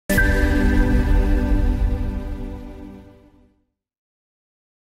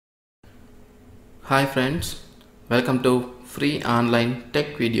Hi friends, welcome to free online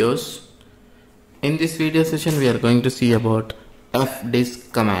tech videos. In this video session we are going to see about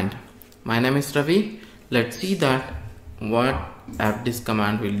fdisk command. My name is Ravi. Let's see that what fdisk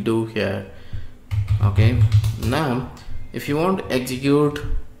command will do here. Okay, now if you want to execute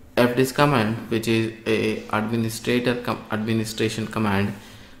fdisk command, which is a administration command,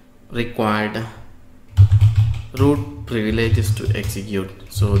 required root privileges to execute.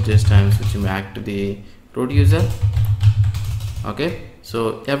 So just I am switching back to the root user. Okay,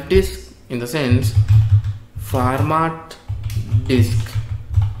 so fdisk in the sense format disk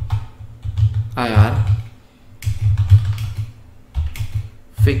or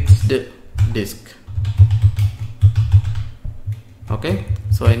fixed disk. Okay,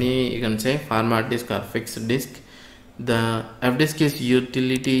 so you can say format disk or fixed disk. The fdisk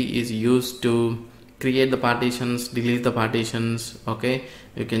utility is used to create the partitions, delete the partitions. Okay,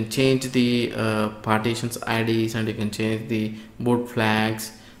 you can change the partitions IDs and you can change the boot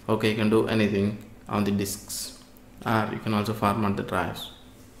flags. Okay, you can do anything on the disks, or you can also format the drives,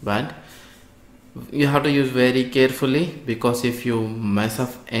 but you have to use very carefully, because if you mess up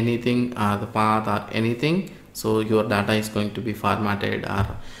anything or the path or anything, so your data is going to be formatted or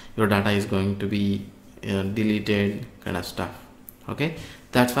your data is going to be deleted, kind of stuff. Okay,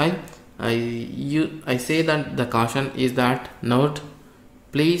 that's why I say that the caution is that note,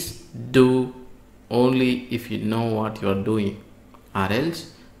 please do only if you know what you are doing, or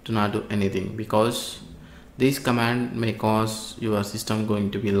else do not do anything, because this command may cause your system going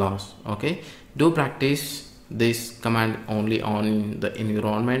to be lost. Okay, do practice this command only on the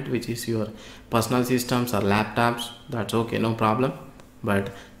environment which is your personal systems or laptops. That's okay, no problem, but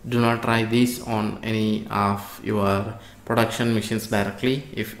do not try this on any of your production machines directly,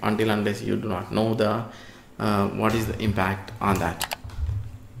 unless you do not know the what is the impact on that.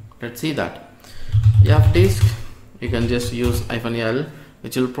 Let's see that fdisk, you can just use -l,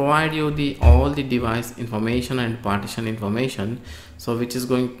 which will provide you all the device information and partition information. So which is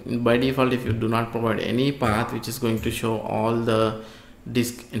going by default, if you do not provide any path, which is going to show all the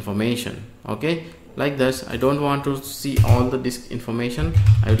disk information. Okay, like this. I don't want to see all the disk information.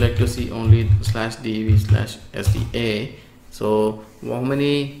 I would like to see only /dev/sda. So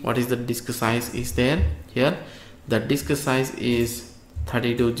what is the disk size is there here? The disk size is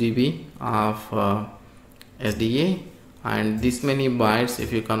 32 GB of SDA, and this many bytes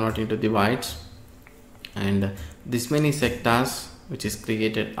if you convert into the bytes, and this many sectors which is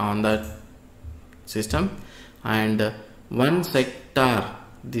created on that system, and one sector,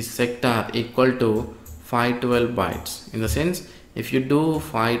 this sector equal to 512 bytes. In the sense, if you do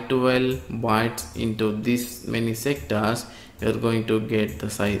 512 bytes into this many sectors, you are going to get the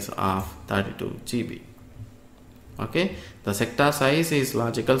size of 32 GB. Okay, the sector size is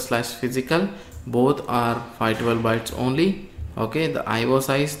logical/physical, both are 512 bytes only. Okay, the IO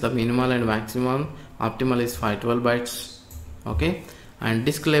size, the minimal and maximum optimal is 512 bytes. Okay, and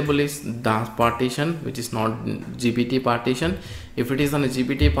disk label is DAS partition, which is not GPT partition. If it is on a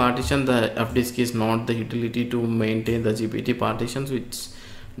GPT partition, the fdisk is not the utility to maintain the GPT partitions, which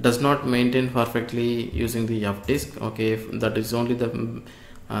does not maintain perfectly using the fdisk. Okay, if that is only the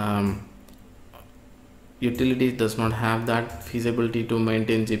utility does not have that feasibility to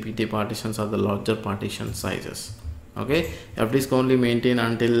maintain GPT partitions or the larger partition sizes. Okay, fdisk only maintain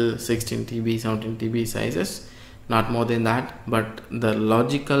until 16 TB 17 TB sizes, not more than that. But the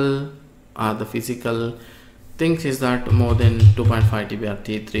logical or the physical things is that more than 2.5 TB or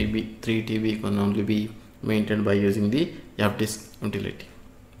 3 TB can only be maintained by using the fdisk utility.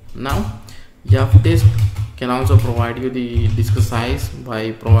 Now fdisk can also provide you the disk size by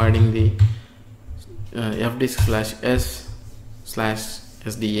providing the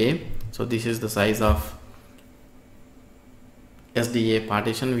fdisk/s/sda. so this is the size of SDA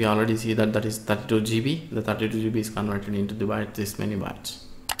partition. We already see that is 32 GB. The 32 GB is converted into the bytes, this many bytes.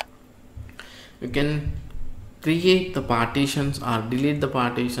 You can create the partitions or delete the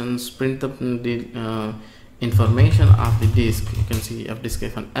partitions, print the information of the disk. You can see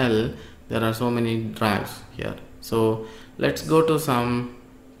fdisk-l. There are so many drives here. So let's go to some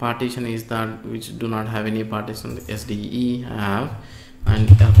partition is that which do not have any partition. SDE I have, and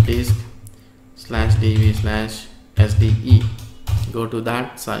fdisk/dev/sde. Go to that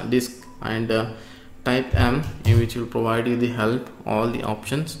disk and type m, in which will provide you the help, all the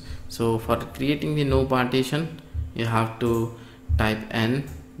options. So for creating the new partition, you have to type n,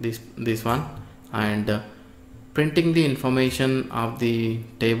 this one, and printing the information of the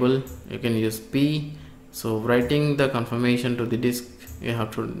table, you can use p. So writing the confirmation to the disk, you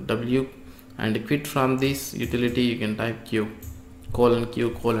have to w, and quit from this utility you can type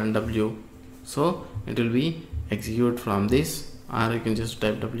q:/w so it will be execute from this, or you can just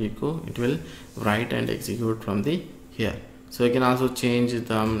type wq, it will write and execute from the here. So you can also change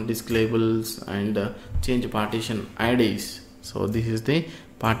the disk labels and change partition IDs. So this is the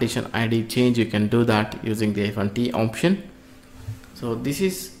partition ID change. You can do that using the -T option. So this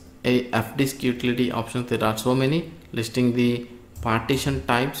is a fdisk utility options. There are so many, listing the partition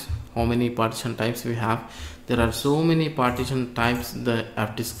types, how many partition types we have. There are so many partition types the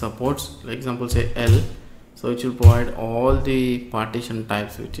fdisk supports. For example, say L, so it will provide all the partition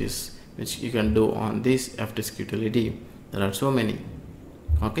types which you can do on this fdisk utility. There are so many.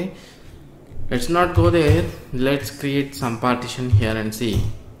 Okay, let's not go there. Let's create some partition here and see.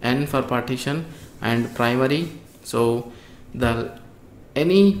 N for partition and primary. So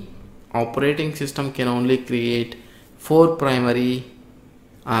any operating system can only create 4 primary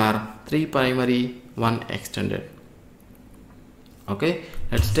or 3 primary, 1 extended. Okay,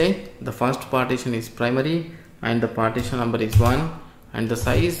 let's take the first partition is primary and the partition number is 1 and the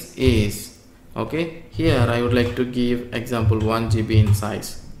size is, okay, here I would like to give example 1 GB in size.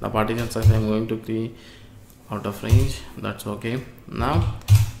 The partition size I am going to create out of range, that's okay. Now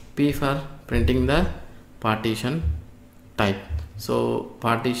P for printing the partition type. So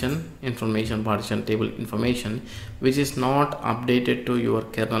partition information, partition table information, which is not updated to your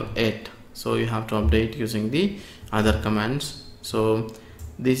kernel yet, so you have to update using the other commands. So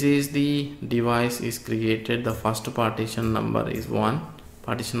this is the device is created, the first partition number is 1,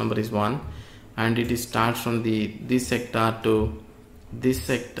 partition number is 1, and it is starts from this sector to this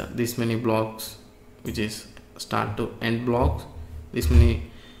sector, this many blocks, which is start to end blocks. This many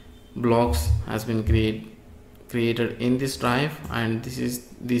blocks has been created in this drive, and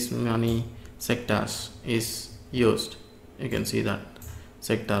this many sectors is used. You can see that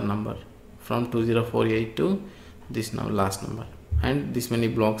sector number from 2048 to this now last number, and this many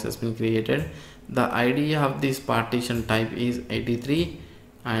blocks has been created. The idea of this partition type is 83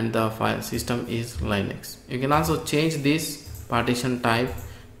 and the file system is Linux. You can also change this partition type,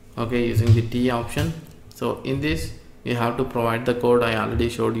 okay, using the T option. So in this you have to provide the code. I already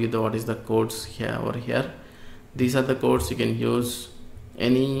showed you what is the codes here over here. These are the codes. You can use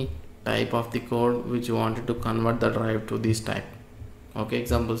any type of the code which you wanted to convert the drive to this type. Okay,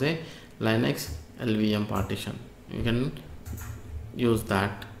 example say Linux LVM partition, you can use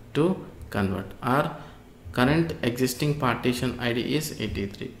that to convert. Our current existing partition ID is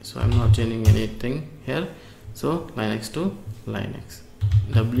 83, so I'm not changing anything here. So Linux to Linux,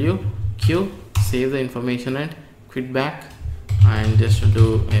 WQ, save the information and quit back, and just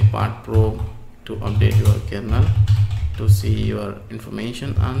do a part probe to update your kernel to see your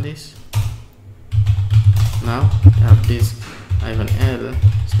information on this. Now fdisk -l/dv/sde,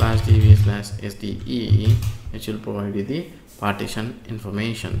 which will provide you the partition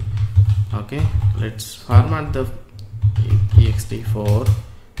information. Okay, let's format the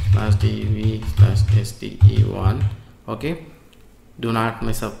ext4/dv/sde1. okay, do not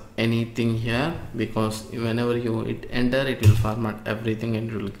mess up anything here, because whenever you hit enter, it will format everything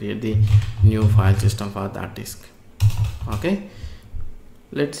and it will create the new file system for that disk. Okay,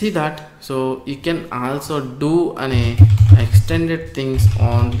 let's see that. So you can also do an extended things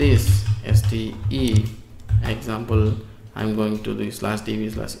on this SDE. Example, I'm going to do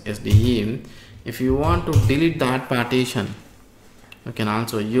 /dv/sde. If you want to delete that partition, you can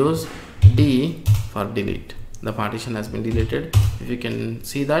also use D for delete. The partition has been deleted. If you can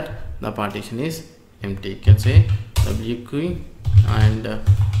see that the partition is empty, you can say wq and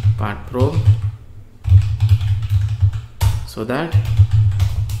part probe, so that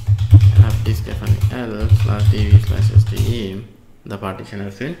fdisk l/dv/sde, the partition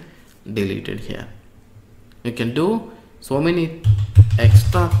has been deleted here. You can do so many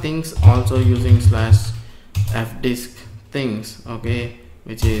extra things also using /fdisk things, okay,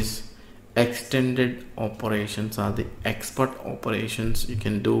 which is extended operations or the expert operations you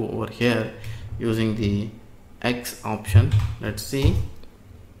can do over here using the X option. Let's see,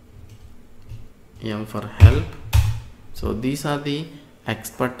 M for help. So these are the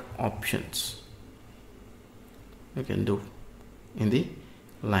expert options you can do in the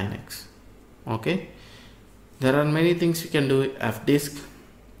Linux. Okay, there are many things you can do fdisk,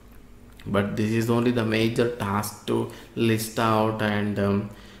 but this is only the major task to list out and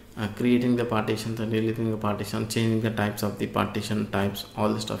creating the partitions and deleting the partition, changing the types of the partition types.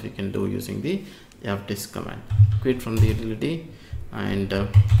 All the stuff you can do using the fdisk command. Quit from the utility, and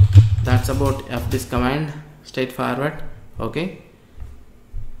that's about fdisk command, straightforward. Okay,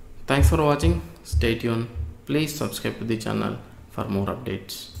 thanks for watching. Stay tuned. Please subscribe to the channel for more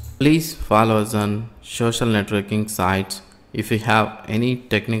updates. Please follow us on social networking sites If you have any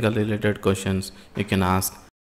technical related questions, you can ask.